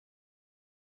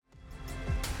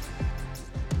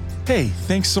Hey,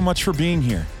 thanks so much for being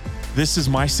here. This is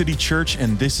My City Church,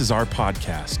 and this is our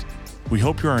podcast. We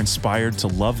hope you are inspired to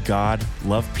love God,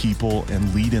 love people,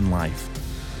 and lead in life.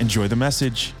 Enjoy the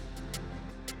message.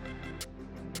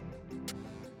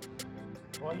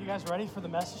 Well, you guys ready for the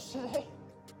message today?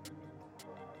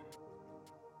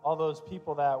 All those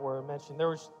people that were mentioned, there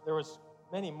was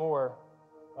many more,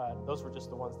 but those were just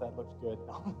the ones that looked good.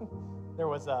 there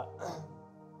was all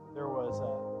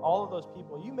of those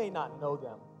people. You may not know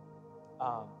them.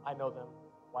 I know them.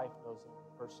 Wife knows them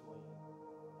personally.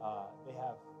 They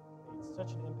have made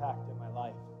such an impact in my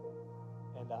life,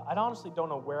 and I honestly don't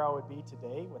know where I would be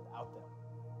today without them.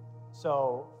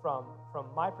 So, from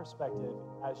my perspective,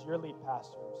 as your lead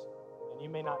pastors, and you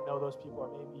may not know those people, or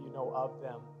maybe you know of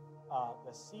them,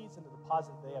 the seeds and the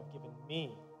deposit they have given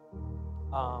me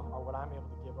are what I'm able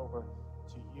to give over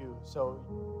to you. So,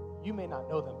 you may not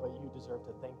know them, but you deserve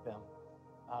to thank them.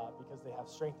 Because they have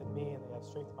strengthened me and they have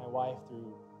strengthened my wife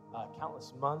through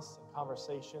countless months and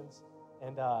conversations.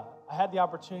 And I had the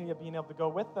opportunity of being able to go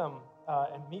with them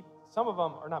and meet some of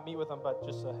them, or not meet with them, but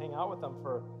just hang out with them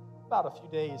for about a few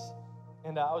days.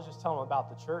 And I was just telling them about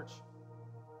the church.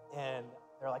 And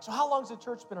they're like, so how long has the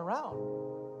church been around?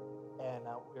 And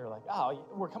we were like, oh,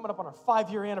 we're coming up on our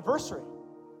 5-year anniversary.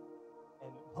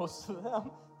 And most of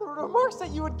them, the remarks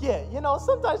that you would get,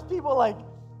 sometimes people like,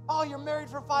 oh, you're married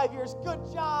for 5 years, good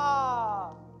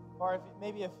job. Or if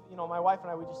my wife and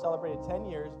I, we just celebrated 10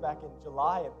 years back in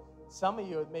July, and some of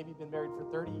you have maybe been married for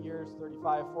 30 years,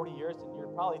 35, 40 years, and you're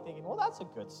probably thinking, well, that's a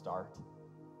good start.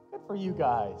 Good for you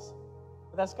guys.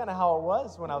 But that's kind of how it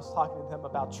was when I was talking to them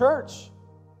about church.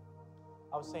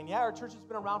 I was saying, yeah, our church has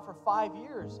been around for 5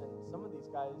 years, and some of these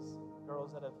guys,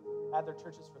 girls that have had their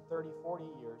churches for 30, 40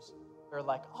 years, they're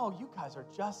like, oh, you guys are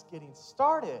just getting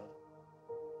started.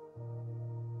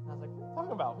 I was like, what are you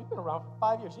talking about? We've been around for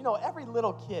 5 years. Every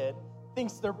little kid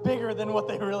thinks they're bigger than what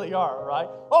they really are, right?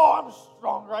 Oh, I'm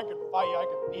stronger. I can fight you. I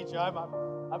can beat you. I'm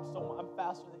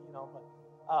faster than But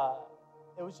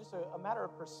it was just a matter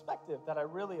of perspective that I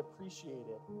really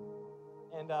appreciated.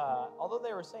 And although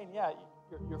they were saying, yeah,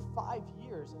 you're 5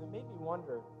 years, and it made me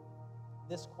wonder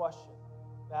this question.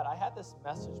 That I had this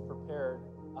message prepared,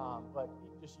 but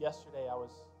just yesterday I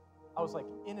was like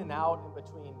in and out in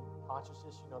between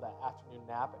consciousness, that afternoon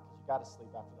nap, because you got to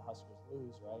sleep after the Huskers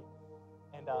lose, right?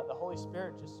 And the Holy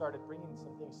Spirit just started bringing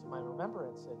some things to my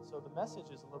remembrance, and so the message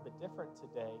is a little bit different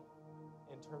today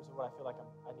in terms of what I feel like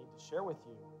I need to share with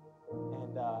you,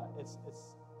 and it's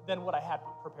than what I had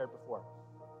prepared before.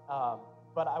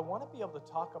 But I want to be able to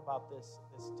talk about this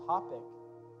topic,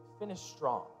 finish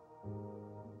strong.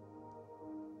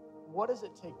 What does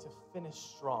it take to finish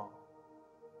strong?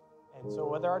 And so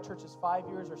whether our church is 5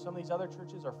 years or some of these other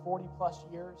churches are 40 plus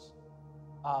years,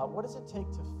 what does it take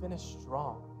to finish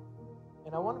strong?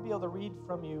 And I want to be able to read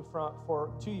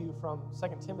to you from 2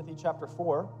 Timothy chapter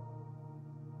 4.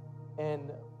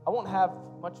 And I won't have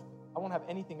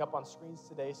anything up on screens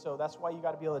today, so that's why you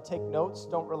got to be able to take notes.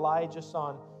 Don't rely just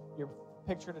on your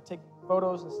picture to take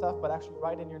photos and stuff, but actually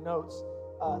write in your notes.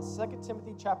 2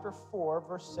 Timothy chapter 4,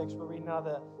 verse 6. We're reading out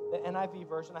of the NIV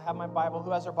version. I have my Bible.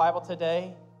 Who has their Bible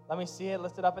today? Let me see it.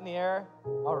 Lift it up in the air.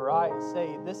 All right.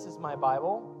 Say, this is my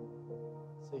Bible.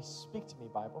 Say, speak to me,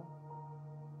 Bible.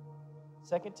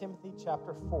 2 Timothy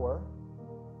chapter 4,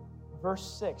 verse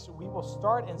 6. We will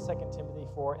start in 2 Timothy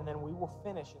 4, and then we will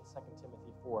finish in 2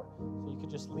 Timothy 4. So you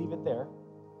could just leave it there.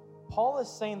 Paul is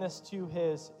saying this to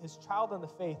his child in the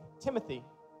faith, Timothy.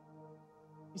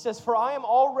 He says, for I am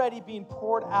already being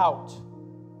poured out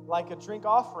like a drink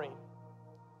offering,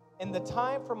 and the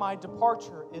time for my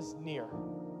departure is near.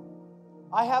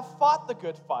 I have fought the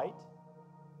good fight.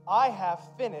 I have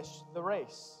finished the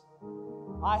race.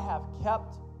 I have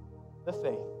kept the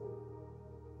faith.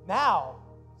 Now,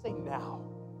 say now.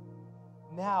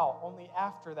 Now, only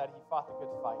after that he fought the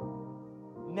good fight.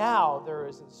 Now there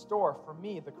is in store for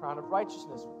me the crown of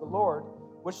righteousness with the Lord,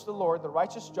 which the Lord, the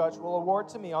righteous judge, will award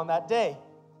to me on that day.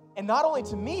 And not only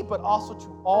to me, but also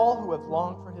to all who have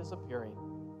longed for his appearing.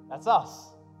 That's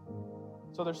us.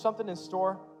 So there's something in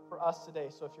store for us today.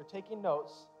 So if you're taking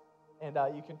notes, and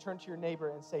you can turn to your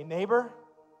neighbor and say, neighbor,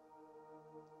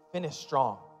 finish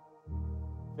strong.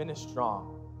 Finish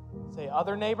strong. Say,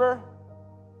 other neighbor,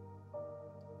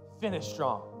 finish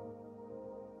strong.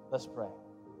 Let's pray.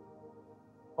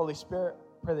 Holy Spirit,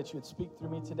 pray that you would speak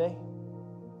through me today.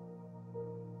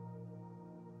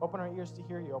 Open our ears to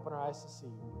hear you. Open our eyes to see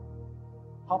you.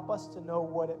 Help us to know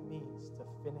what it means to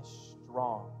finish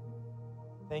strong.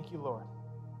 Thank you, Lord.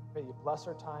 Pray you bless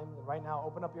our time. And right now,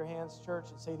 open up your hands,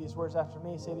 church, and say these words after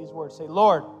me. Say these words. Say,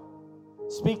 Lord,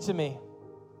 speak to me.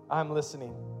 I'm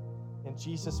listening. In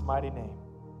Jesus' mighty name.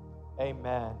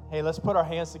 Amen. Hey, let's put our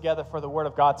hands together for the word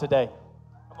of God today.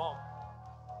 Come on.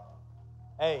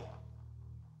 Hey.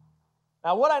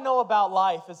 Now, what I know about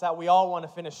life is that we all want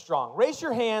to finish strong. Raise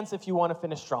your hands if you want to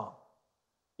finish strong.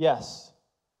 Yes.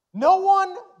 No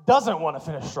one doesn't want to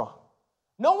finish strong.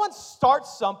 No one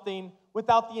starts something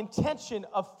without the intention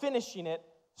of finishing it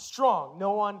strong.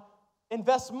 No one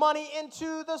invests money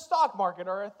into the stock market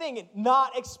or a thing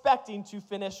not expecting to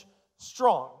finish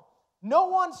strong. No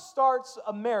one starts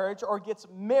a marriage or gets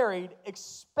married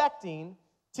expecting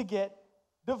to get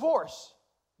divorced.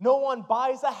 No one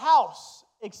buys a house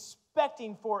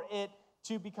expecting for it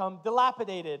to become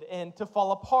dilapidated and to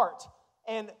fall apart.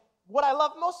 And what I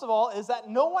love most of all is that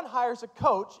no one hires a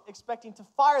coach expecting to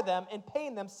fire them and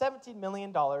paying them $17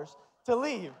 million to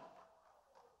leave.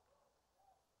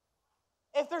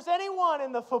 If there's anyone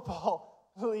in the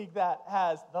football league that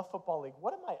has the football league,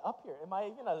 what am I up here? Am I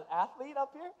even an athlete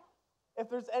up here? If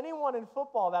there's anyone in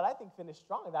football that I think finished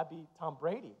strong, that'd be Tom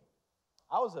Brady.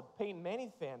 I was a Peyton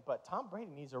Manning fan, but Tom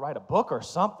Brady needs to write a book or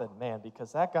something, man,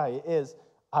 because that guy is,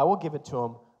 I will give it to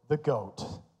him, the GOAT.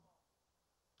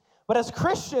 But as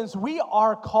Christians, we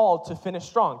are called to finish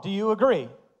strong. Do you agree?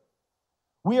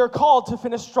 We are called to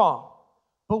finish strong.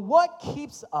 But what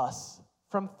keeps us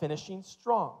from finishing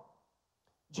strong?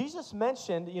 Jesus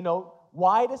mentioned,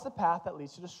 wide is the path that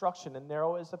leads to destruction, and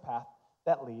narrow is the path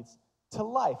that leads to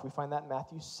life. We find that in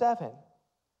Matthew 7.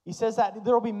 He says that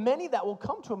there will be many that will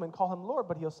come to him and call him Lord,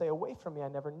 but he'll say, away from me, I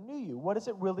never knew you. What does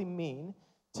it really mean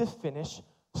to finish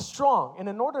strong? And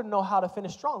in order to know how to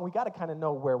finish strong, we got to kind of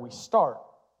know where we start,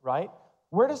 right?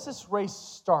 Where does this race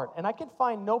start? And I can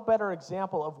find no better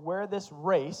example of where this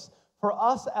race, for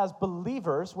us as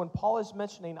believers, when Paul is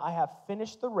mentioning, I have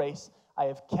finished the race, I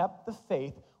have kept the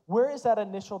faith, where is that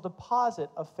initial deposit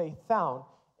of faith found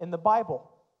in the Bible?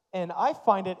 And I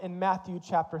find it in Matthew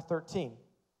chapter 13.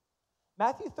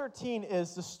 Matthew 13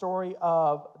 is the story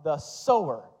of the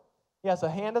sower. He has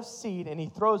a hand of seed, and he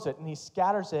throws it, and he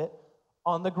scatters it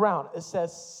on the ground. It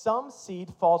says some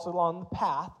seed falls along the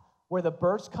path where the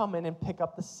birds come in and pick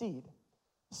up the seed.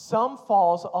 Some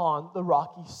falls on the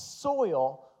rocky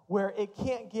soil where it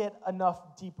can't get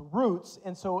enough deep roots,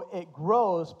 and so it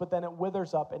grows, but then it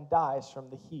withers up and dies from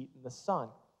the heat and the sun.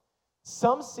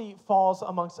 Some seed falls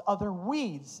amongst other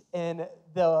weeds, and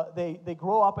they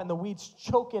grow up, and the weeds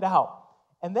choke it out.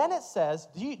 And then it says,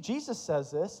 Jesus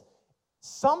says this,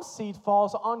 some seed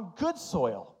falls on good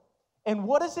soil. And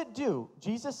what does it do?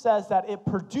 Jesus says that it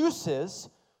produces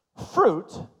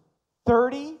fruit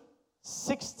 30,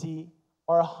 60,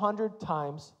 or 100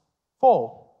 times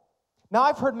fold. Now,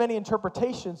 I've heard many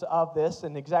interpretations of this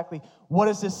and exactly what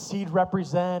does this seed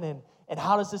represent and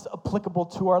how is this applicable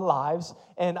to our lives.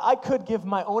 And I could give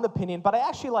my own opinion, but I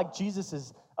actually like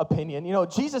Jesus' opinion.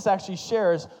 Jesus actually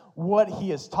shares what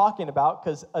he is talking about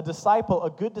because a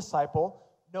good disciple,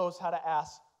 knows how to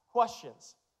ask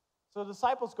questions. So the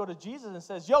disciples go to Jesus and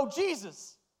says, yo,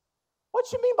 Jesus, what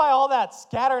you mean by all that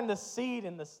scattering the seed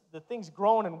and the things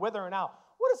growing and withering out?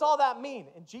 What does all that mean?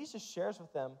 And Jesus shares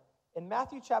with them in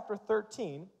Matthew chapter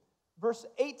 13, verse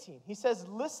 18. He says,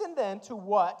 listen then to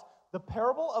what the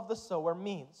parable of the sower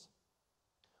means.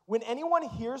 When anyone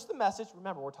hears the message,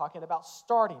 remember, we're talking about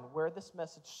starting, where this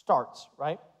message starts,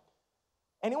 right?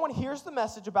 Anyone hears the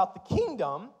message about the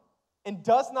kingdom and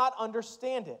does not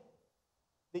understand it.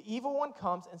 The evil one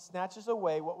comes and snatches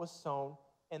away what was sown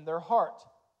in their heart.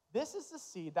 This is the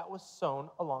seed that was sown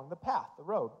along the path, the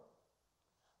road.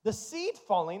 The seed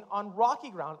falling on rocky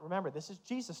ground, remember, this is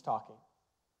Jesus talking,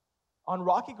 on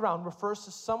rocky ground refers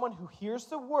to someone who hears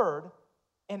the word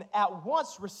and at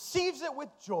once receives it with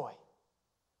joy.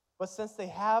 But since they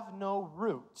have no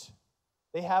root,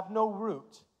 they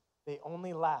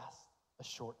only last a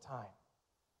short time.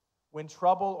 When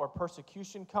trouble or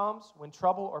persecution comes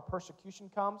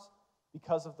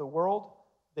because of the world,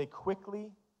 they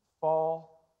quickly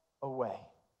fall away.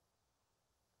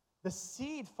 The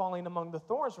seed falling among the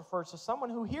thorns refers to someone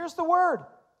who hears the word,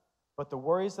 but the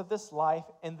worries of this life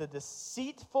and the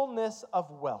deceitfulness of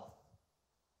wealth,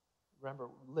 remember,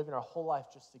 living our whole life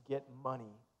just to get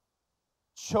money,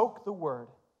 choke the word,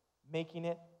 making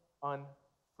it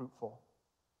unfruitful.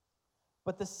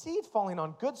 But the seed falling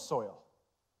on good soil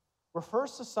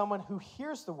refers to someone who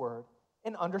hears the word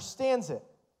and understands it.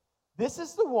 This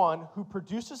is the one who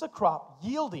produces a crop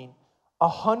yielding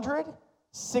 100,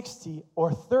 60,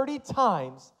 or 30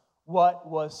 times what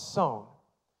was sown.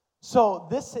 So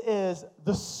this is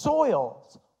the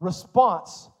soil's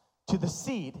response to the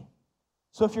seed.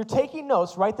 So if you're taking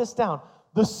notes, write this down.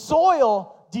 The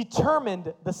soil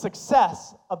determined the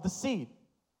success of the seed.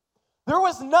 There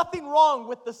was nothing wrong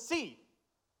with the seed.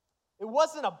 It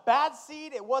wasn't a bad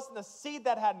seed. It wasn't a seed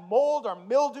that had mold or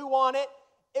mildew on it.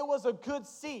 It was a good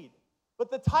seed.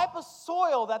 But the type of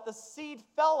soil that the seed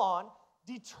fell on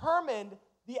determined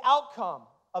the outcome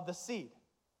of the seed.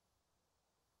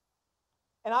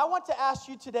 And I want to ask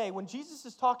you today, when Jesus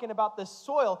is talking about this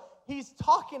soil, he's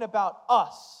talking about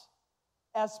us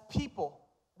as people,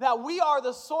 that we are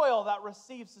the soil that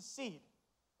receives the seed.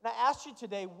 And I ask you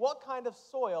today, what kind of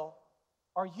soil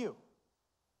are you?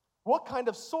 What kind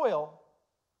of soil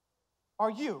are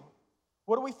you?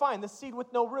 What do we find? The seed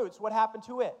with no roots, what happened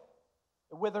to it?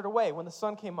 It withered away when the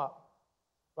sun came up,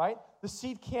 right? The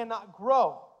seed cannot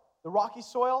grow. The rocky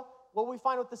soil, what do we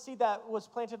find with the seed that was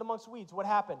planted amongst weeds? What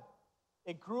happened?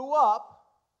 It grew up,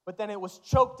 but then it was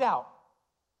choked out.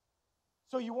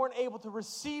 So you weren't able to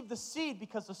receive the seed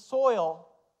because the soil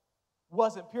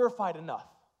wasn't purified enough.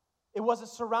 It wasn't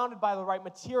surrounded by the right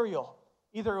material.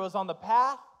 Either it was on the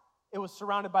path, it was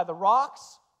surrounded by the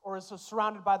rocks, or it was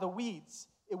surrounded by the weeds.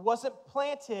 It wasn't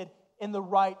planted in the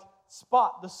right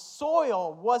spot. The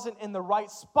soil wasn't in the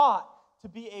right spot to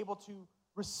be able to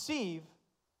receive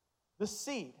the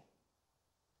seed.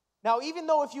 Now, even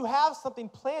though if you have something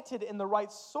planted in the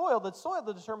right soil, the soil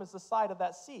determines the side of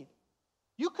that seed.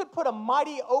 You could put a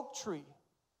mighty oak tree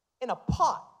in a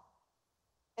pot,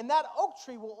 and that oak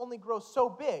tree will only grow so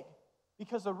big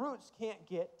because the roots can't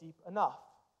get deep enough.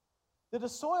 The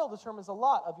soil determines a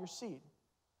lot of your seed.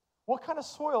 What kind of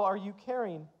soil are you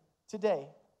carrying today?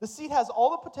 The seed has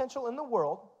all the potential in the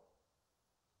world.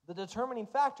 The determining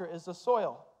factor is the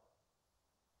soil.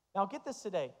 Now, get this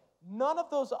today. None of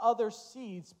those other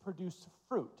seeds produced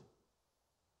fruit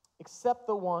except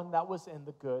the one that was in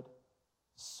the good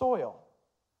soil.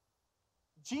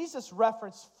 Jesus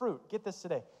referenced fruit. Get this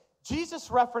today. Jesus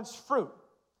referenced fruit,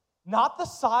 not the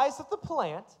size of the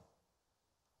plant.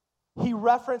 He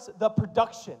referenced the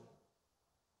production,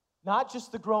 not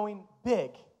just the growing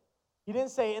big. He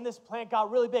didn't say, and this plant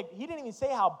got really big. He didn't even say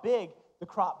how big the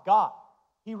crop got.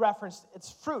 He referenced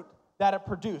its fruit that it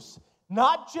produced.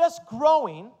 Not just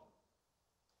growing,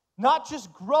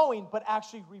 but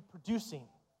actually reproducing.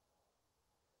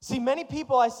 See, many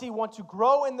people I see want to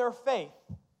grow in their faith,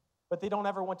 but they don't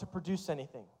ever want to produce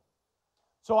anything.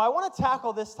 So I want to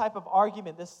tackle this type of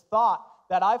argument, this thought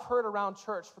that I've heard around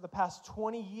church for the past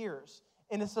 20 years.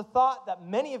 And it's a thought that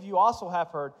many of you also have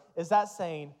heard, is that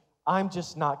saying, I'm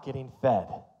just not getting fed.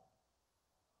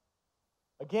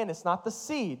 Again, it's not the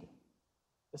seed,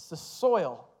 it's the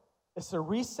soil. It's the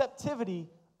receptivity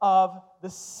of the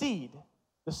seed.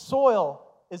 The soil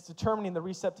is determining the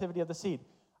receptivity of the seed.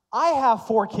 I have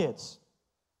 4 kids.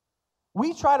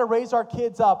 We try to raise our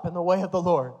kids up in the way of the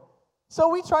Lord. So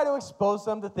we try to expose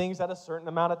them to things at a certain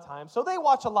amount of time. So they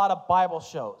watch a lot of Bible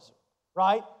shows,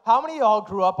 right? How many of y'all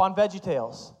grew up on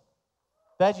VeggieTales?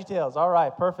 VeggieTales, all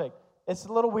right, perfect. It's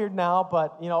a little weird now,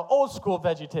 but, old school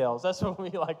VeggieTales, that's what we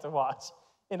like to watch.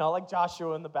 Like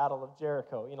Joshua and the Battle of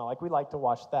Jericho, like we like to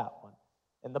watch that one.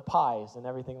 And the pies and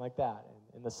everything like that.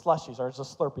 And the slushies or the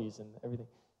Slurpees and everything,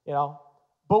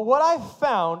 But what I've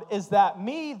found is that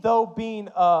me, though being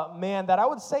a man that I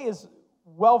would say is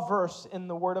well-versed in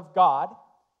the Word of God,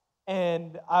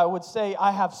 and I would say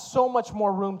I have so much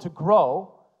more room to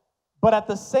grow, but at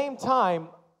the same time,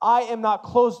 I am not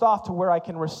closed off to where I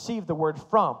can receive the Word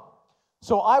from.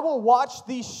 So I will watch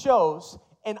these shows,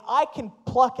 and I can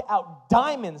pluck out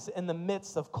diamonds in the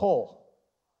midst of coal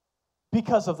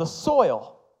because of the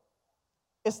soil.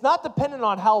 It's not dependent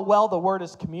on how well the Word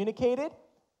is communicated.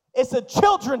 It's a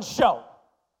children's show.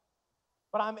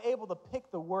 But I'm able to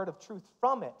pick the word of truth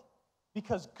from it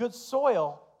because good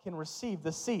soil can receive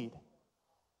the seed.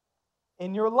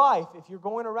 In your life, if you're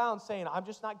going around saying, I'm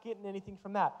just not getting anything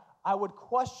from that, I would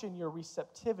question your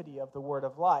receptivity of the word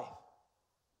of life.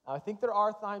 Now, I think there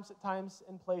are times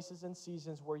and places and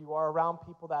seasons where you are around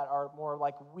people that are more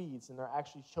like weeds and they're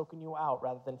actually choking you out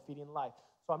rather than feeding life.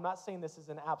 So I'm not saying this is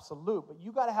an absolute, but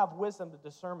you got to have wisdom to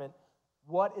discern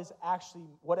what it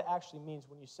actually means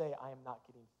when you say, I am not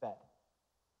getting fed.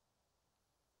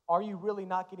 Are you really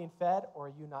not getting fed, or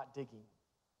are you not digging?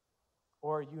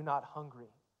 Or are you not hungry?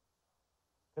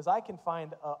 Because I can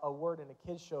find a word in a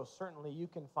kid's show. Certainly you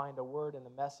can find a word in a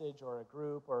message or a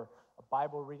group or a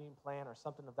Bible reading plan or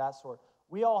something of that sort.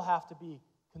 We all have to be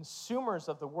consumers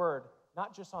of the word,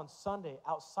 not just on Sunday,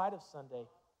 outside of Sunday,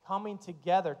 coming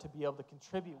together to be able to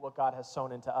contribute what God has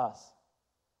sown into us.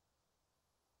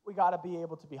 We got to be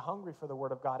able to be hungry for the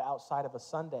word of God outside of a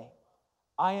Sunday.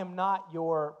 I am not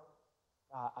your,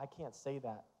 I can't say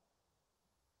that.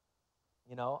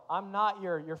 I'm not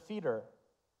your feeder.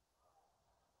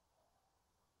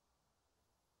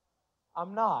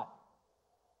 I'm not.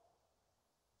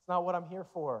 It's not what I'm here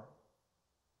for.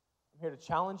 I'm I'm here to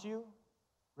challenge you,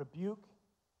 rebuke,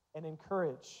 and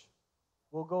encourage.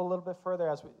 We'll go a little bit further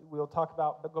as we'll talk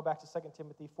about, but go back to 2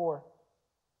 Timothy 4.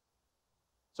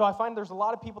 So I find there's a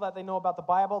lot of people that they know about the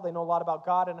Bible, they know a lot about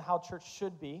God and how church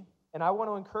should be. And I want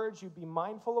to encourage you, be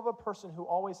mindful of a person who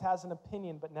always has an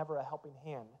opinion but never a helping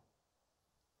hand.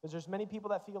 Because there's many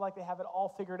people that feel like they have it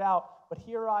all figured out, but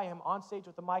here I am on stage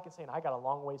with the mic and saying, I got a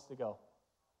long ways to go.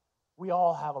 We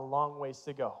all have a long ways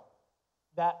to go.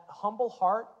 That humble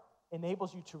heart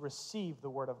enables you to receive the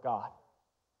word of God.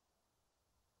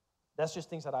 That's just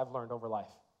things that I've learned over life.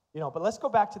 But let's go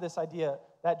back to this idea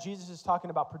that Jesus is talking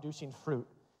about producing fruit.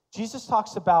 Jesus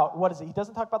talks about, what is it? He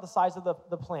doesn't talk about the size of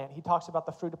the plant. He talks about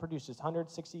the fruit it produces,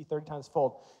 160, 30 times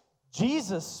fold.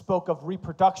 Jesus spoke of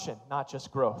reproduction, not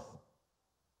just growth.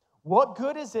 What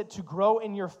good is it to grow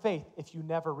in your faith if you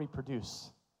never reproduce?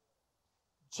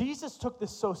 Jesus took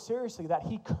this so seriously that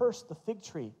he cursed the fig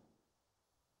tree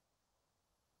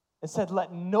and said,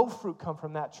 let no fruit come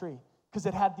from that tree, because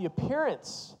it had the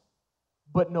appearance,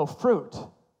 but no fruit.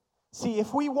 See,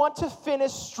 if we want to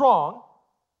finish strong,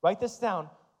 write this down,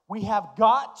 we have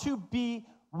got to be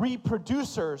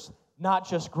reproducers, not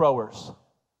just growers.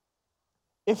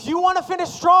 If you want to finish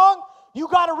strong, you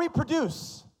got to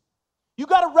reproduce. You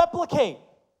got to replicate.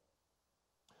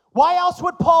 Why else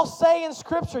would Paul say in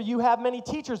Scripture, you have many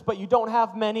teachers, but you don't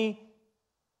have many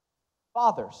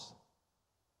fathers?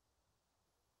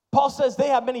 Paul says they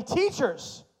have many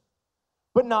teachers,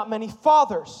 but not many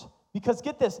fathers. Because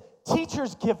get this,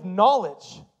 teachers give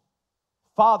knowledge,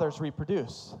 fathers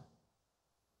reproduce.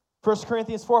 1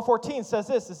 Corinthians 4:14 says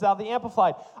this is out of the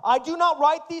Amplified. I do not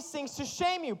write these things to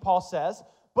shame you, Paul says,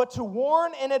 but to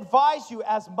warn and advise you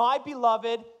as my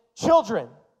beloved children.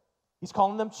 He's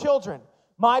calling them children.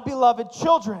 My beloved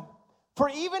children. For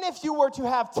even if you were to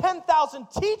have 10,000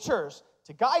 teachers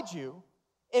to guide you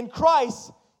in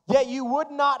Christ, yet you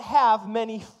would not have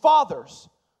many fathers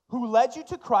who led you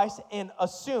to Christ and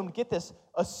assumed, get this,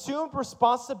 assumed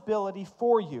responsibility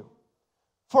for you.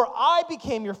 For I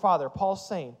became your father, Paul's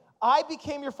saying. I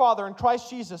became your father in Christ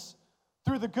Jesus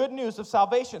through the good news of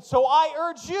salvation. So I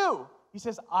urge you, he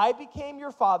says, I became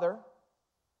your father,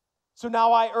 so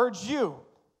now I urge you,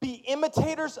 be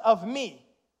imitators of me,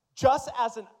 just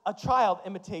as a child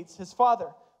imitates his father.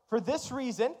 For this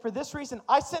reason,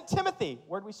 I sent Timothy.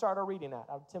 Where did we start our reading at?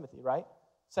 Out of Timothy, right?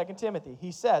 2 Timothy.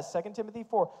 He says, 2 Timothy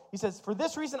 4, he says, for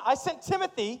this reason I sent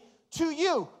Timothy to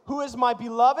you, who is my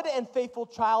beloved and faithful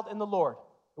child in the Lord.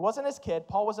 It wasn't his kid.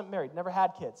 Paul wasn't married, never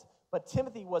had kids. But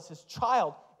Timothy was his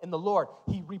child in the Lord.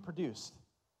 He reproduced.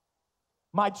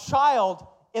 My child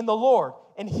in the Lord.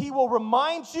 And he will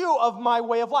remind you of my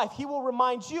way of life. He will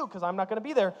remind you, because I'm not going to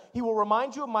be there, he will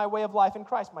remind you of my way of life in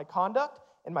Christ, my conduct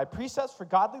and my precepts for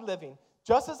godly living,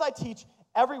 just as I teach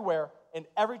everywhere in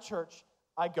every church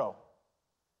I go.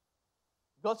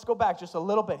 Let's go back just a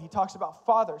little bit. He talks about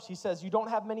fathers. He says, you don't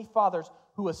have many fathers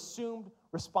who assumed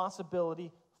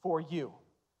responsibility for you.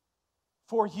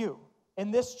 For you.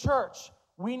 In this church,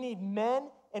 we need men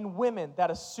and women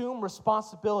that assume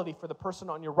responsibility for the person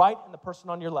on your right and the person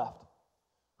on your left.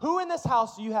 Who in this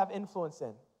house do you have influence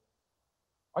in?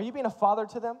 Are you being a father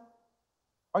to them?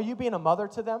 Are you being a mother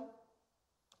to them?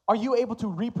 Are you able to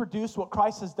reproduce what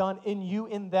Christ has done in you,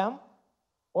 in them?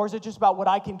 Or is it just about what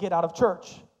I can get out of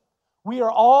church? We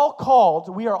are all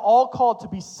called to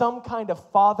be some kind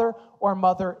of father or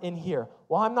mother in here.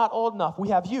 Well, I'm not old enough. We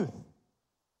have youth.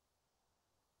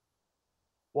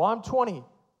 Well, I'm 20.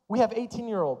 We have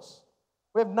 18-year-olds.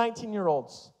 We have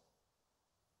 19-year-olds.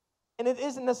 And it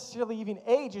isn't necessarily even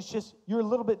age. It's just you're a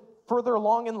little bit further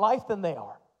along in life than they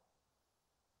are.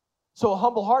 So a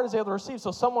humble heart is able to receive.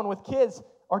 So someone with kids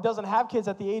or doesn't have kids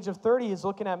at the age of 30 is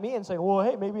looking at me and saying, well,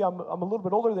 hey, maybe I'm a little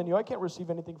bit older than you. I can't receive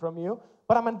anything from you,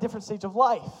 but I'm in a different stage of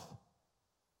life.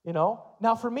 You know?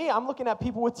 Now for me, I'm looking at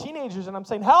people with teenagers and I'm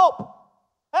saying, help!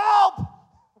 Help!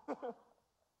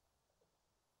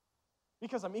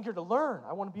 Because I'm eager to learn.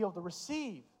 I want to be able to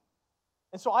receive.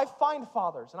 And so I find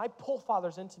fathers and I pull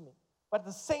fathers into me. But at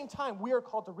the same time, we are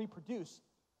called to reproduce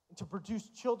and to produce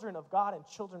children of God and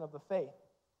children of the faith.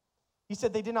 He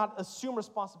said they did not assume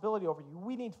responsibility over you.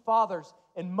 We need fathers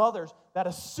and mothers that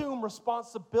assume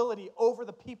responsibility over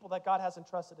the people that God has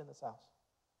entrusted in this house.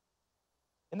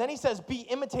 And then he says, be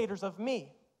imitators of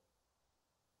me.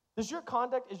 Is your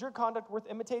conduct worth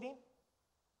imitating?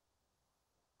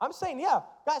 I'm saying, yeah,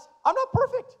 guys, I'm not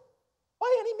perfect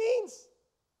by any means.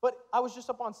 But I was just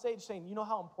up on stage saying, you know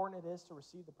how important it is to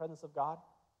receive the presence of God?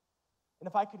 And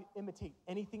if I could imitate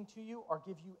anything to you or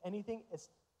give you anything, it's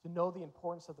to know the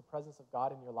importance of the presence of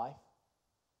God in your life.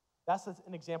 That's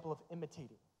an example of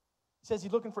imitating. He says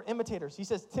he's looking for imitators. He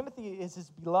says Timothy is his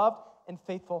beloved and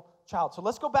faithful child. So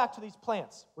let's go back to these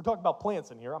plants. We're talking about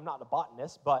plants in here. I'm not a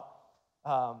botanist, but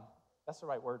that's the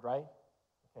right word, right?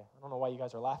 Okay, I don't know why you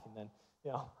guys are laughing then.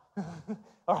 All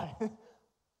right.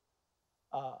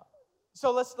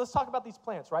 So let's talk about these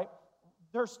plants, right?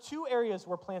 There's two areas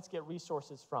where plants get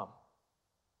resources from.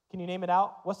 Can you name it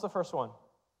out? What's the first one?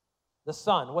 The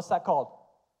sun. What's that called?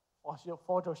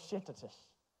 Photosynthesis.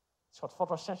 It's called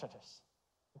photosynthesis.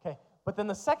 Okay. But then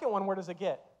the second one, where does it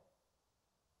get?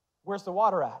 Where's the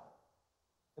water at?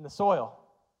 In the soil.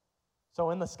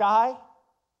 So in the sky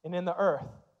and in the earth.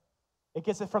 It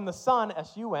gets it from the sun,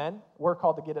 S-U-N. We're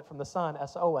called to get it from the sun,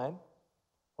 S-O-N.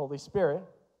 Holy Spirit.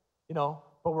 But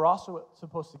we're also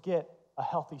supposed to get a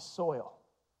healthy soil.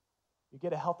 You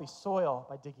get a healthy soil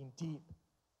by digging deep.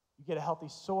 You get a healthy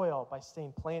soil by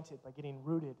staying planted, by getting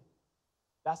rooted.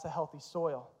 That's a healthy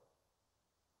soil.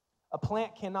 A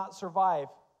plant cannot survive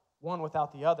one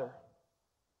without the other.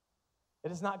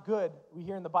 It is not good. We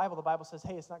hear in the Bible says,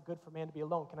 hey, it's not good for man to be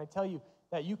alone. Can I tell you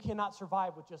that you cannot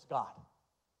survive with just God?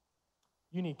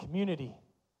 You need community.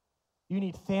 You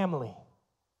need family.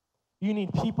 You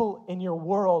need people in your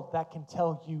world that can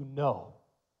tell you no.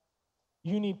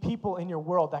 You need people in your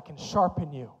world that can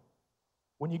sharpen you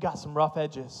when you got some rough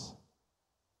edges.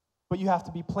 But you have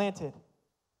to be planted.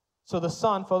 So the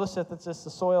sun, photosynthesis, the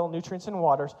soil, nutrients, and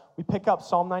waters. We pick up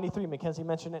Psalm 93. Mackenzie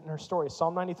mentioned it in her story.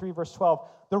 Psalm 93, verse 12.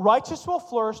 The righteous will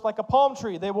flourish like a palm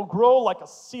tree. They will grow like a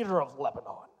cedar of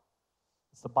Lebanon.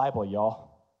 It's the Bible, y'all.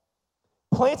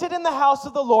 Planted in the house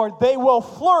of the Lord, they will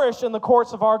flourish in the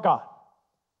courts of our God.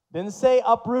 Didn't say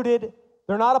uprooted.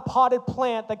 They're not a potted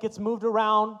plant that gets moved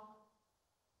around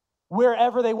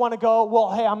wherever they want to go.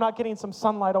 Well, hey, I'm not getting some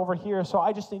sunlight over here, so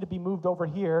I just need to be moved over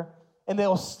here. And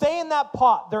they'll stay in that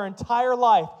pot their entire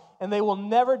life, and they will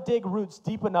never dig roots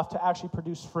deep enough to actually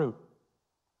produce fruit.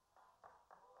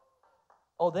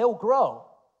 Oh, they'll grow,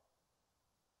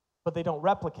 but they don't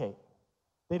replicate.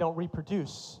 They don't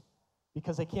reproduce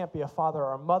because they can't be a father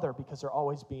or a mother because they're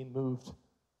always being moved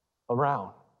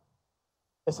around.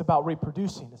 It's about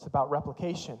reproducing. It's about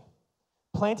replication.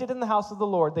 Planted in the house of the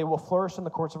Lord, they will flourish in the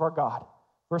courts of our God.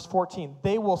 Verse 14,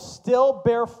 they will still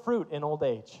bear fruit in old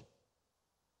age.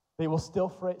 They will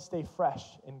still stay fresh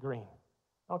and green.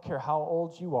 I don't care how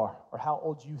old you are or how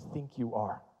old you think you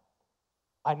are.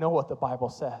 I know what the Bible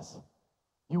says.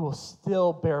 You will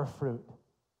still bear fruit.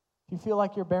 If you feel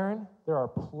like you're barren, there are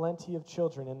plenty of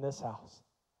children in this house.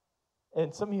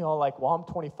 And some of you are like, well,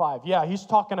 I'm 25. Yeah, he's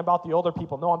talking about the older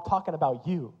people. No, I'm talking about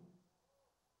you.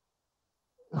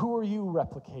 Who are you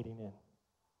replicating in?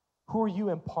 Who are you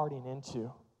imparting into?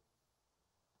 It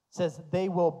says they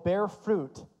will bear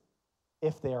fruit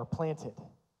if they are planted.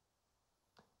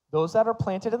 Those that are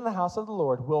planted in the house of the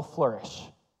Lord will flourish.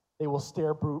 They will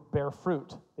still bear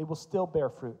fruit. They will still bear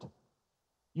fruit.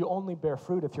 You only bear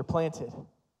fruit if you're planted.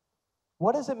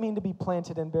 What does it mean to be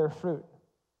planted and bear fruit?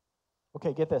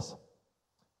 Okay, get this.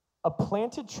 A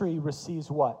planted tree receives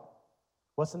what?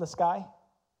 What's in the sky?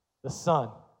 The sun.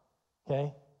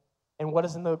 Okay? And what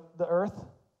is in the earth?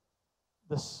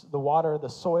 The water, the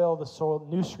soil,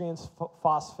 nutrients,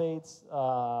 phosphates,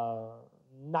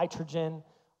 nitrogen,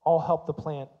 all help the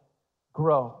plant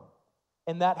grow.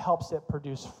 And that helps it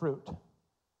produce fruit.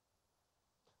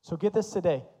 So get this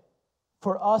today.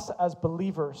 For us as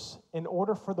believers, in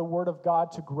order for the Word of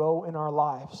God to grow in our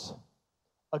lives,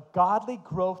 a godly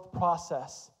growth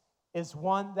process is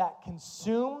one that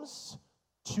consumes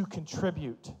to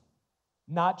contribute,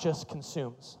 not just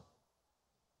consumes.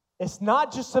 It's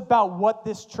not just about what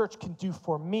this church can do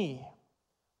for me,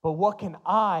 but what can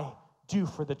I do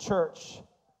for the church?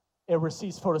 It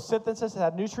receives photosynthesis, it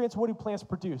has nutrients. What do plants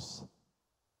produce?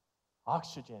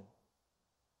 Oxygen.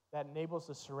 That enables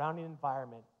the surrounding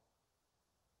environment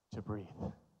to breathe.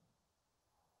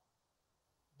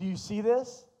 Do you see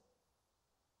this?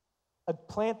 A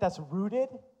plant that's rooted,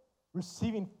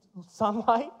 receiving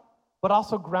sunlight, but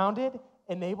also grounded,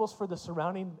 enables for the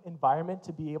surrounding environment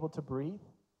to be able to breathe.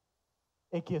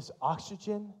 It gives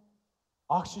oxygen.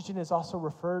 Oxygen is also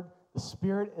referred, the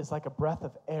Spirit is like a breath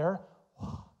of air.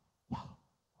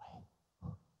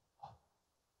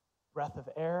 Breath of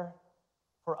air.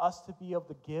 For us to be able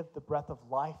to give the breath of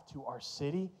life to our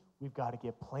city, we've got to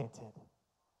get planted.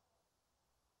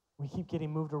 We keep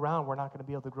getting moved around. We're not going to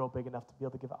be able to grow big enough to be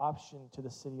able to give oxygen to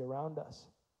the city around us.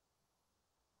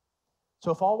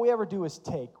 So if all we ever do is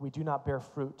take, we do not bear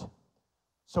fruit.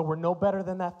 So we're no better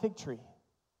than that fig tree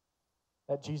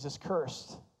that Jesus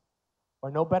cursed. Or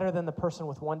no better than the person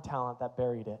with one talent that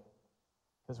buried it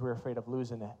because we were afraid of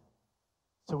losing it.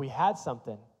 So we had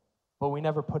something, but we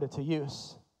never put it to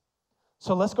use.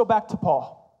 So let's go back to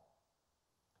Paul.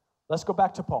 let's go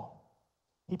back to Paul.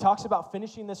 He talks about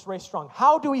finishing this race strong.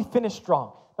 How do we finish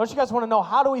strong? Don't you guys want to know,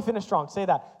 how do we finish strong? Say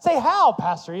that. Say how,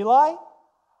 Pastor Eli?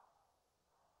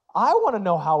 I want to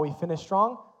know how we finish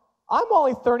strong. I'm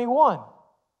only 31.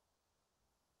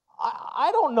 I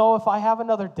don't know if I have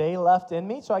another day left in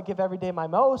me, so I give every day my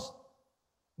most.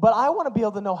 But I want to be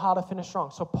able to know how to finish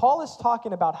strong. So Paul is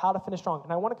talking about how to finish strong.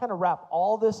 And I want to kind of wrap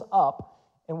all this up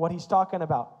in what he's talking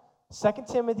about. 2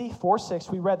 Timothy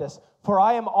 4:6, we read this. For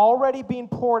I am already being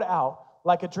poured out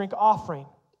like a drink offering,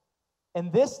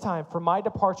 and this time for my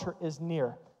departure is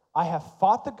near. I have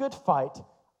fought the good fight.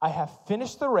 I have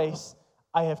finished the race.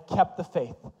 I have kept the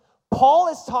faith. Paul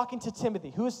is talking to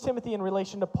Timothy. Who is Timothy in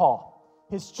relation to Paul?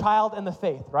 His child in the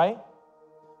faith, right?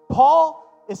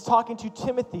 Paul is talking to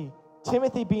Timothy,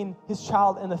 Timothy being his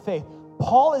child in the faith.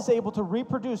 Paul is able to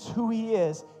reproduce who he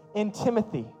is in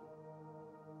Timothy.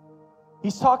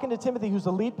 He's talking to Timothy, who's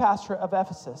the lead pastor of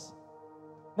Ephesus.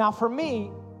 Now, for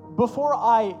me, before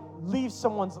I leave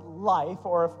someone's life,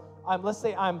 or if let's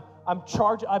say I'm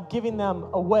giving them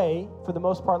away for the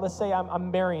most part. Let's say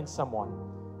I'm marrying someone.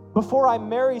 Before I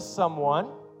marry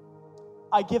someone,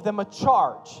 I give them a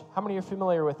charge. How many are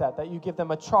familiar with that? That you give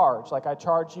them a charge. Like I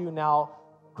charge you now,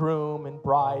 groom and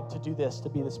bride, to do this, to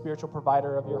be the spiritual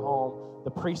provider of your home,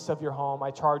 the priest of your home.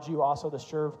 I charge you also to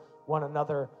serve one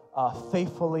another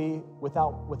faithfully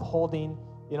without withholding.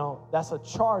 You know, that's a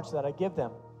charge that I give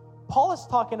them. Paul is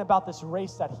talking about this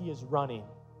race that he is running.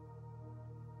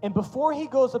 And before he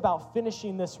goes about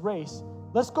finishing this race,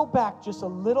 let's go back just a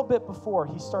little bit before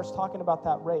he starts talking about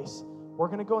that race. We're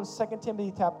going to go in 2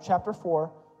 Timothy chapter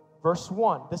 4, verse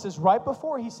 1. This is right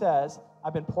before he says,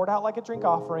 I've been poured out like a drink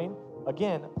offering.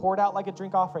 Again, poured out like a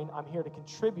drink offering. I'm here to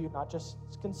contribute, not just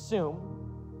consume.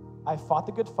 I've fought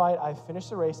the good fight. I've finished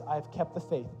the race. I've kept the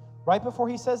faith. Right before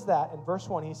he says that, in verse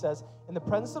 1, he says, in the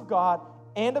presence of God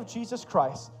and of Jesus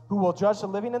Christ, who will judge the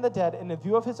living and the dead, and in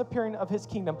view of his appearing of his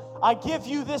kingdom, I give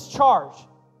you this charge,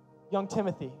 young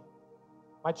Timothy,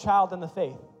 my child in the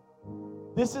faith.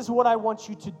 This is what I want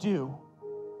you to do.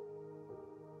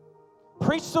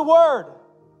 Preach the word.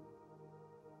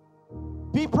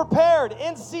 Be prepared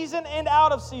in season and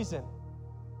out of season.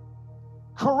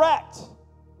 Correct,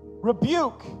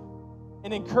 rebuke,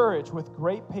 and encourage with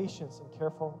great patience and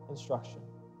careful instruction.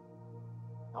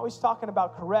 Now he's talking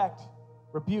about correct,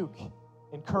 rebuke,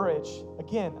 encourage.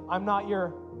 Again,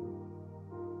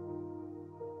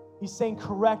 he's saying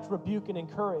correct, rebuke, and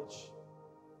encourage.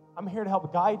 I'm here to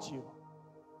help guide you.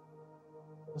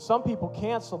 Some people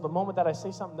cancel the moment that I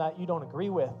say something that you don't agree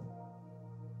with.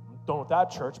 I'm done with that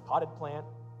church, potted plant.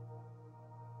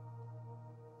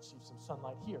 Receive some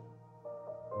sunlight here.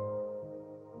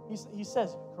 He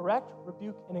says, correct,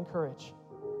 rebuke, and encourage.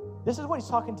 This is what he's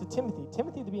talking to Timothy.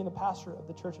 Timothy to be the pastor of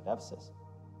the church at Ephesus.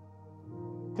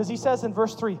 Because he says in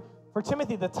verse 3, for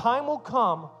Timothy, the time will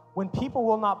come when people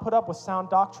will not put up with sound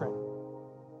doctrine.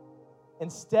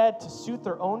 Instead, to suit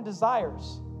their own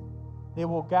desires, they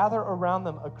will gather around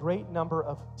them a great number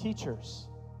of teachers.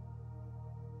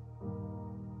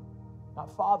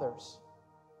 Not fathers,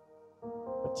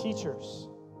 but teachers.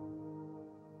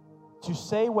 To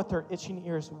say what their itching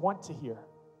ears want to hear.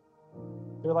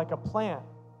 They're like a plant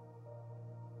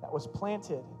that was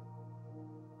planted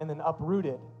and then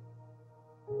uprooted,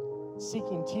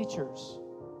 seeking teachers,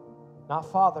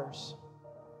 not fathers,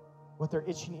 what their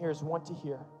itching ears want to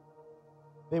hear.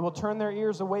 They will turn their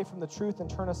ears away from the truth and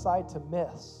turn aside to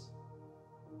myths.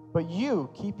 But you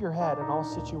keep your head in all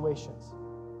situations.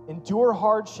 Endure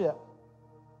hardship.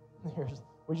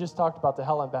 We just talked about the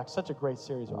Hell and Back, such a great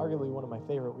series, arguably one of my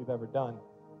favorite we've ever done.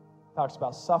 Talks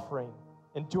about suffering.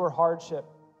 Endure hardship.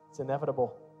 It's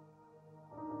inevitable.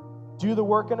 Do the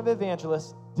work of an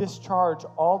evangelist. Discharge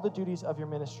all the duties of your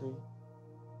ministry.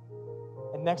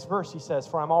 And next verse, he says,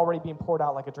 for I'm already being poured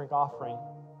out like a drink offering,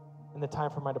 and the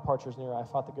time for my departure is near. I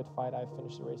fought the good fight. I have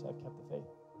finished the race. I have kept the faith.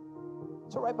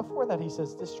 So right before that, he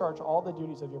says, discharge all the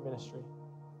duties of your ministry.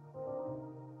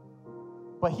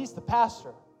 But he's the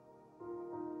pastor.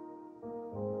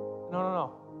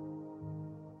 No.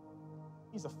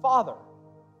 He's a father.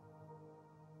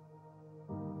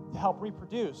 To help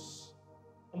reproduce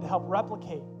and to help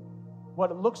replicate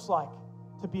what it looks like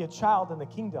to be a child in the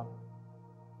kingdom.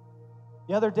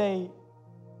 The other day,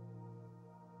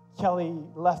 Kelly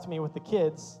left me with the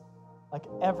kids, like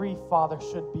every father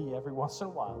should be every once in a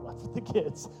while, left with the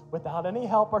kids without any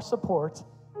help or support.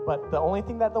 But the only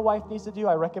thing that the wife needs to do,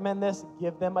 I recommend this,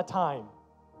 give them a time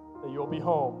that you'll be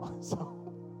home.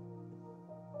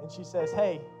 And she says,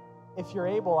 hey, if you're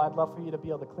able, I'd love for you to be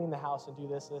able to clean the house and do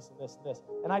this, this, and this, and this.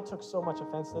 And I took so much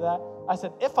offense to that. I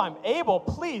said, if I'm able,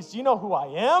 please, do you know who I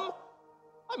am?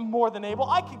 I'm more than able.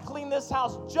 I can clean this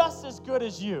house just as good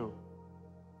as you.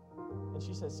 And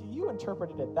she says, see, you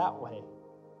interpreted it that way.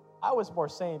 I was more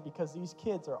saying because these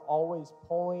kids are always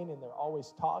pulling and they're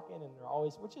always talking and they're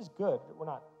always, which is good. We're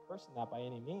not cursing that by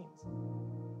any means.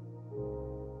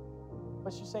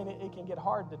 But she's saying it can get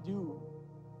hard to do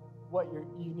what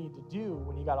you need to do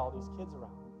when you got all these kids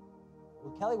around.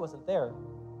 Well, Kelly wasn't there.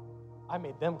 I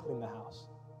made them clean the house.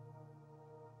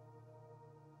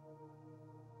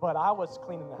 But I was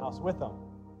cleaning the house with them.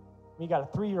 We got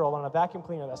a 3-year-old on a vacuum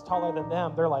cleaner that's taller than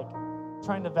them. They're like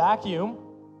trying to vacuum,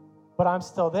 but I'm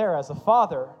still there as a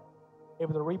father,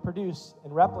 able to reproduce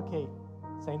and replicate,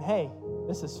 saying, hey,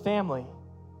 this is family,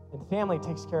 and family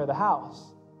takes care of the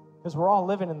house because we're all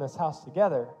living in this house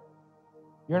together.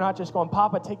 You're not just going,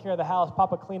 Papa, take care of the house.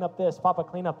 Papa, clean up this. Papa,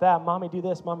 clean up that. Mommy, do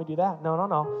this. Mommy, do that. No.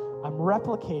 I'm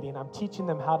replicating. I'm teaching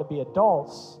them how to be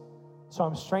adults. So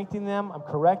I'm strengthening them. I'm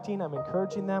correcting. I'm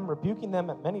encouraging them, rebuking them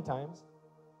at many times.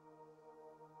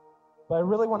 But I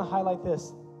really want to highlight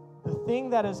this. The thing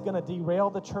that is going to derail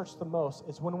the church the most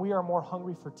is when we are more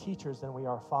hungry for teachers than we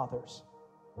are fathers.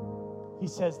 He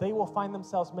says they will find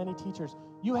themselves many teachers.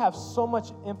 You have so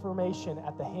much information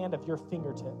at the hand of your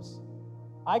fingertips.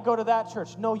 I go to that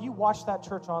church. No, you watch that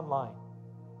church online.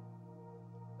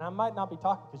 And I might not be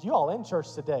talking because you all in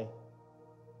church today.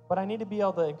 But I need to be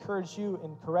able to encourage you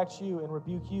and correct you and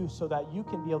rebuke you so that you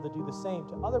can be able to do the same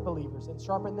to other believers and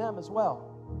sharpen them as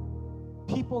well.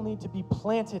 People need to be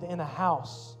planted in a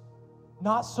house,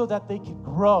 not so that they can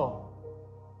grow,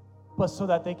 but so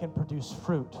that they can produce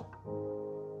fruit.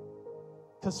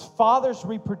 Because fathers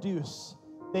reproduce.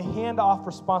 They hand off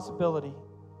responsibility.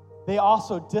 They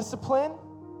also discipline.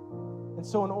 And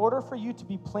so in order for you to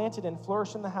be planted and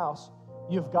flourish in the house,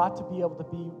 you've got to be able to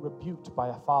be rebuked by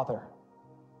a father.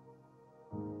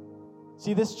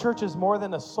 See, this church is more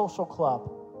than a social club.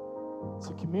 It's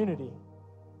a community.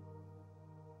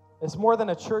 It's more than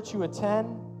a church you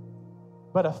attend,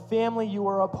 but a family you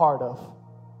are a part of.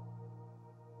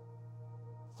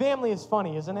 Family is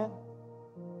funny, isn't it?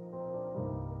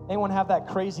 Anyone have that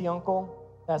crazy uncle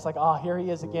that's like, oh, here he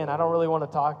is again. I don't really want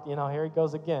to talk. Here he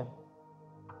goes again.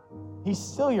 He's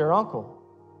still your uncle.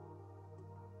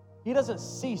 He doesn't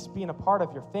cease being a part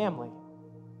of your family.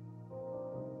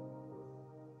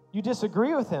 You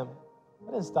disagree with him.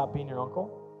 That doesn't stop being your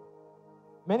uncle.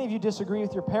 Many of you disagree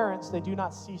with your parents. They do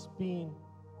not cease being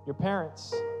your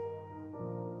parents.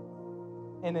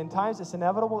 And in times, it's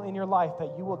inevitable in your life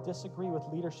that you will disagree with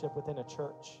leadership within a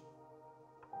church.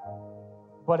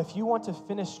 But if you want to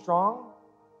finish strong,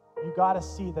 you got to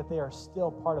see that they are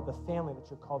still part of the family that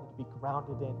you're called to be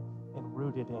grounded in and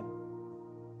rooted in.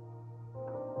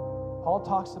 Paul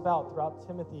talks about, throughout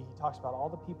Timothy, he talks about all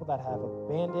the people that have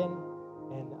abandoned,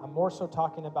 and I'm more so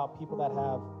talking about people that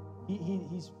have,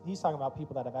 he's talking about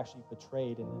people that have actually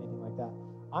betrayed and anything like that.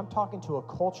 I'm talking to a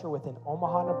culture within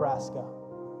Omaha, Nebraska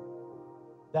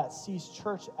that sees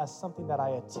church as something that I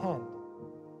attend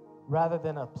rather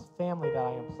than a family that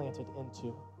I am planted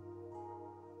into.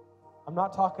 I'm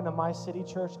not talking to my city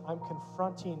church. I'm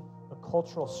confronting a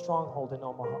cultural stronghold in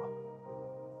Omaha.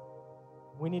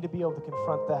 We need to be able to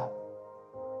confront that.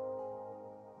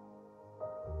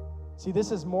 See,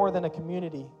 this is more than a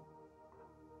community.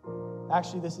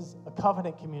 Actually, this is a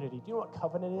covenant community. Do you know what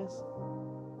covenant is?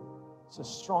 It's a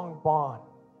strong bond,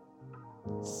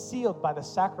 sealed by the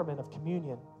sacrament of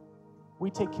communion. We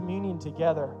take communion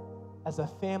together as a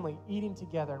family, eating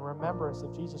together in remembrance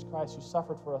of Jesus Christ who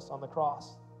suffered for us on the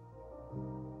cross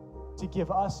to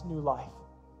give us new life.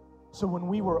 So when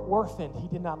we were orphaned, he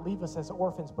did not leave us as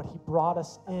orphans, but he brought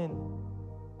us in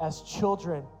as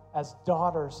children, as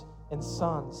daughters and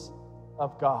sons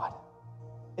of God.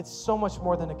 It's so much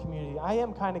more than a community. I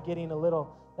am kind of getting a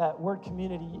little, that word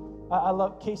community. I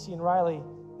love Casey and Riley.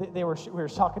 We were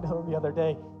talking to them the other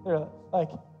day. They're like,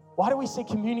 why do we say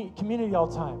community all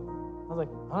the time? I was like,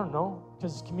 I don't know,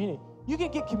 because it's community. You can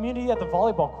get community at the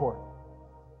volleyball court.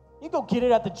 You can go get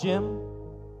it at the gym.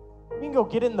 You can go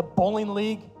get it in the bowling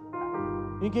league.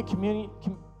 You can get community,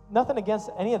 nothing against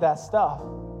any of that stuff.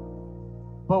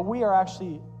 But we are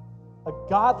actually a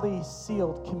godly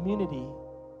sealed community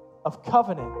of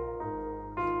covenant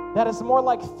that is more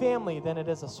like family than it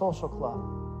is a social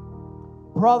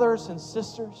club. Brothers and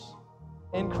sisters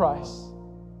in Christ,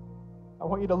 I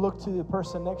want you to look to the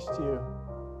person next to you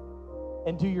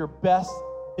and do your best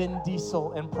Vin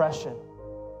Diesel impression.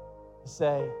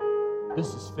 Say,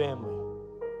 this is family.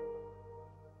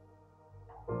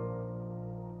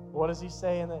 What does he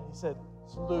say in that? He said,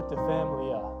 salute de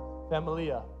familia.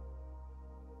 Familia.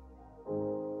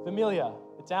 Familia.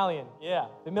 Italian. Yeah.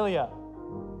 Familia.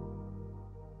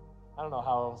 I don't know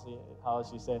how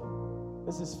else you say it.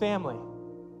 This is family.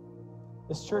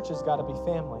 This church has got to be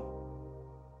family.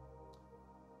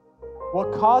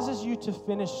 What causes you to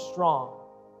finish strong?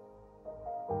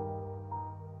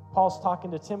 Paul's talking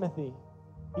to Timothy.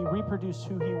 He reproduced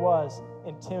who he was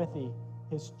in Timothy,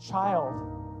 his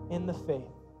child in the faith.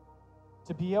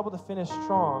 To be able to finish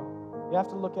strong, you have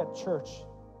to look at church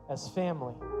as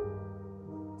family.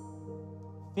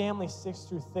 Family sticks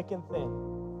through thick and thin.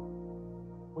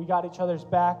 We got each other's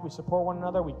back. We support one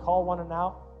another. We call one another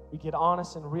out. We get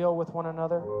honest and real with one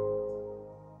another.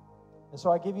 And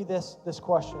so I give you this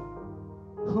question.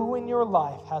 Who in your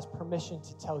life has permission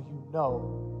to tell you,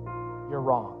 no, you're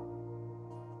wrong?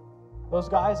 Those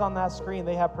guys on that screen,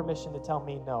 they have permission to tell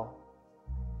me, no,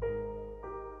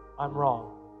 I'm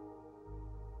wrong.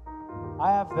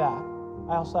 I have that.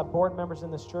 I also have board members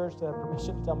in this church that have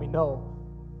permission to tell me, no,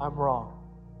 I'm wrong.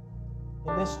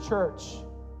 In this church,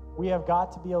 we have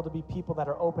got to be able to be people that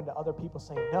are open to other people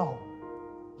saying, no,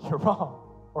 you're wrong.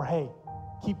 Or, hey,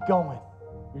 keep going.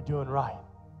 You're doing right.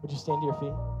 Would you stand to your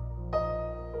feet?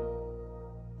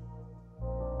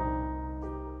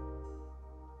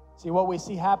 See, what we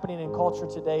see happening in culture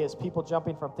today is people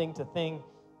jumping from thing to thing,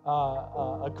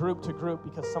 a group to group,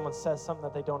 because someone says something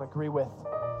that they don't agree with.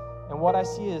 And what I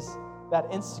see is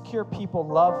that insecure people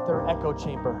love their echo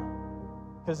chamber,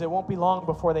 because it won't be long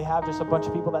before they have just a bunch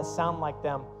of people that sound like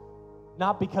them,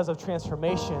 not because of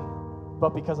transformation,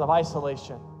 but because of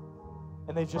isolation.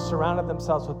 And they've just surrounded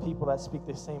themselves with people that speak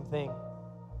the same thing.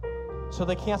 So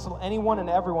they cancel anyone and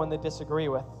everyone they disagree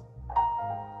with.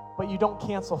 But you don't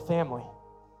cancel family.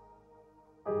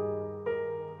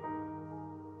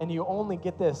 And you only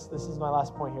get this is my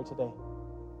last point here today.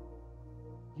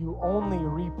 You only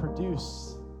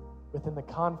reproduce within the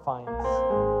confines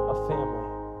of family.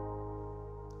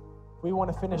 If we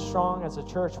want to finish strong as a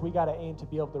church, we got to aim to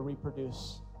be able to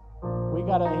reproduce. We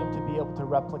got to aim to be able to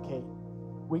replicate.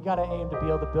 We got to aim to be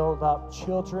able to build up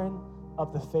children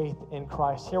of the faith in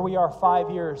Christ. Here we are 5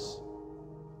 years.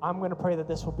 I'm going to pray that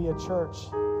this will be a church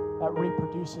that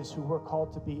reproduces who we're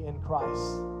called to be in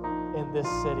Christ in this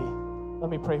city. Let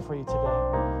me pray for you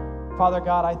today. Father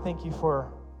God, I thank you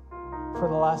for the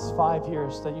last 5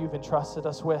 years that you've entrusted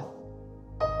us with.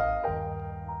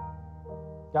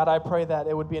 God, I pray that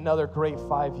it would be another great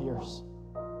 5 years.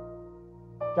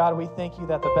 God, we thank you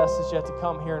that the best is yet to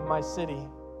come here in my city.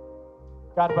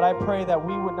 God, but I pray that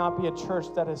we would not be a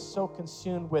church that is so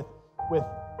consumed with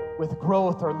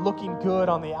growth or looking good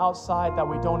on the outside that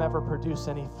we don't ever produce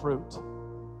any fruit.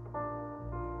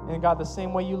 And God, the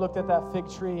same way you looked at that fig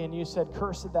tree and you said,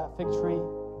 cursed that fig tree,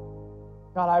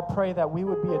 God, I pray that we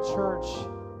would be a church,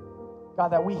 God,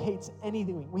 that we hate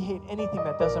anything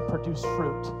that doesn't produce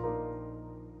fruit.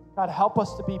 God, help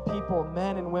us to be people,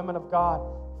 men and women of God,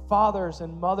 fathers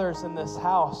and mothers in this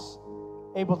house,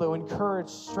 able to encourage,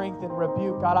 strengthen,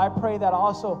 rebuke. God, I pray that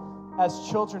also as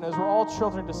children, as we're all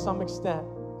children to some extent,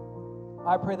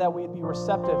 I pray that we'd be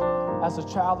receptive as a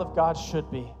child of God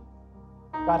should be.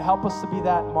 God, help us to be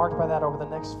that, marked by that over the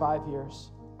next 5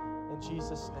 years. In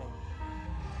Jesus' name.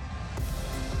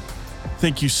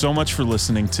 Thank you so much for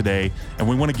listening today, and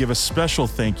we want to give a special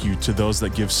thank you to those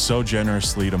that give so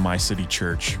generously to My City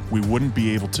Church. We wouldn't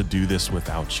be able to do this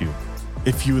without you.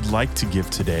 If you would like to give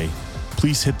today,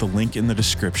 please hit the link in the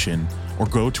description or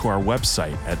go to our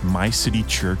website at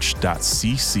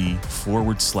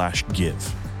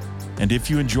mycitychurch.cc/give. And if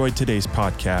you enjoyed today's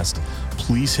podcast,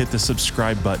 please hit the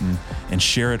subscribe button and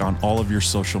share it on all of your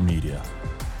social media.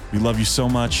 We love you so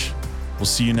much. We'll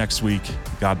see you next week.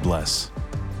 God bless.